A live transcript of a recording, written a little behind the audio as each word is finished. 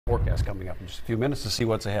Forecast coming up in just a few minutes to see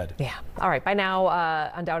what's ahead. Yeah. All right. By now,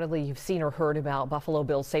 undoubtedly, you've seen or heard about Buffalo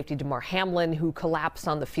Bills safety Damar Hamlin, who collapsed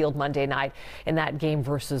on the field Monday night in that game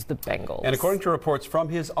versus the Bengals. And according to reports from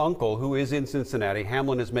his uncle, who is in Cincinnati,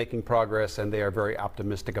 Hamlin is making progress, and they are very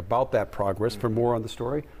optimistic about that progress. For more on the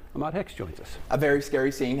story, Ahmad Hicks joins us. A very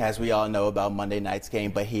scary scene, as we all know about Monday night's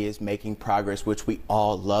game, but he is making progress, which we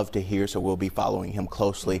all love to hear, so we'll be following him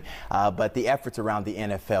closely. But the efforts around the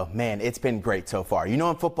NFL, man, it's been great so far. You know,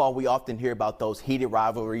 in football, we often hear about those heated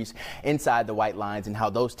rivalries inside the white lines and how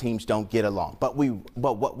those teams don't get along. But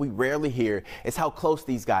what we rarely hear is how close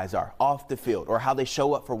these guys are off the field, or how they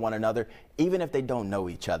show up for one another, even if they don't know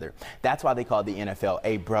each other. That's why they call the NFL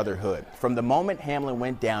a brotherhood. From the moment Hamlin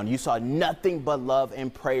went down, you saw nothing but love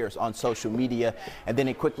and prayers on social media, and then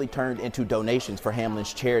it quickly turned into donations for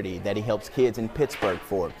Hamlin's charity that he helps kids in Pittsburgh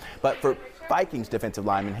for. But for Vikings defensive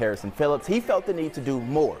lineman Harrison Phillips, he felt the need to do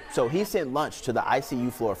more. So he sent lunch to the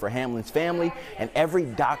ICU floor for Hamlin's family and every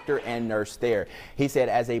doctor and nurse there. He said,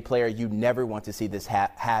 as a player, you never want to see this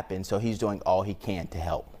happen, so he's doing all he can to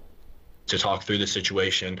help. To talk through the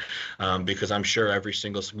situation, because I'm sure every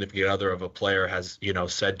single significant other of a player has,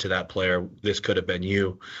 said to that player, this could have been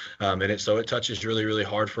you. So it touches really, really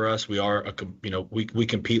hard for us. We are, we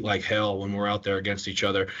compete like hell when we're out there against each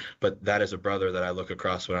other, but that is a brother that I look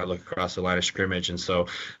across when I look across the line of scrimmage. And so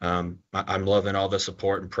I'm loving all the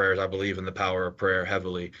support and prayers. I believe in the power of prayer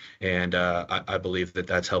heavily, and I believe that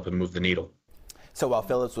that's helping move the needle. So while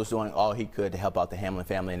Phillips was doing all he could to help out the Hamlin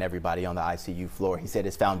family and everybody on the ICU floor, he said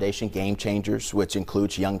his foundation, Game Changers, which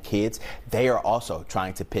includes young kids, they are also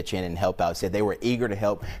trying to pitch in and help out. He said they were eager to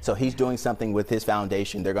help, so he's doing something with his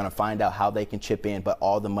foundation. They're going to find out how they can chip in, but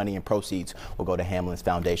all the money and proceeds will go to Hamlin's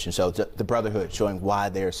foundation. So the brotherhood showing why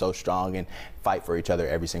they're so strong and fight for each other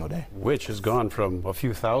every single day. Which has gone from a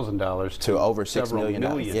few $1,000s to over $6 million.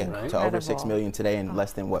 Yeah, right? To over $6 million today in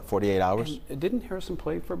less than, 48 hours? And didn't Harrison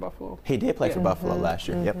play for Buffalo? He did play for Buffalo last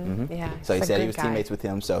year. Yep. Yeah, so he said he was guy. Teammates with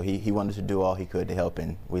him, so he wanted to do all he could to help,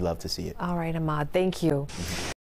 and we love to see it. All right, Ahmad, thank you.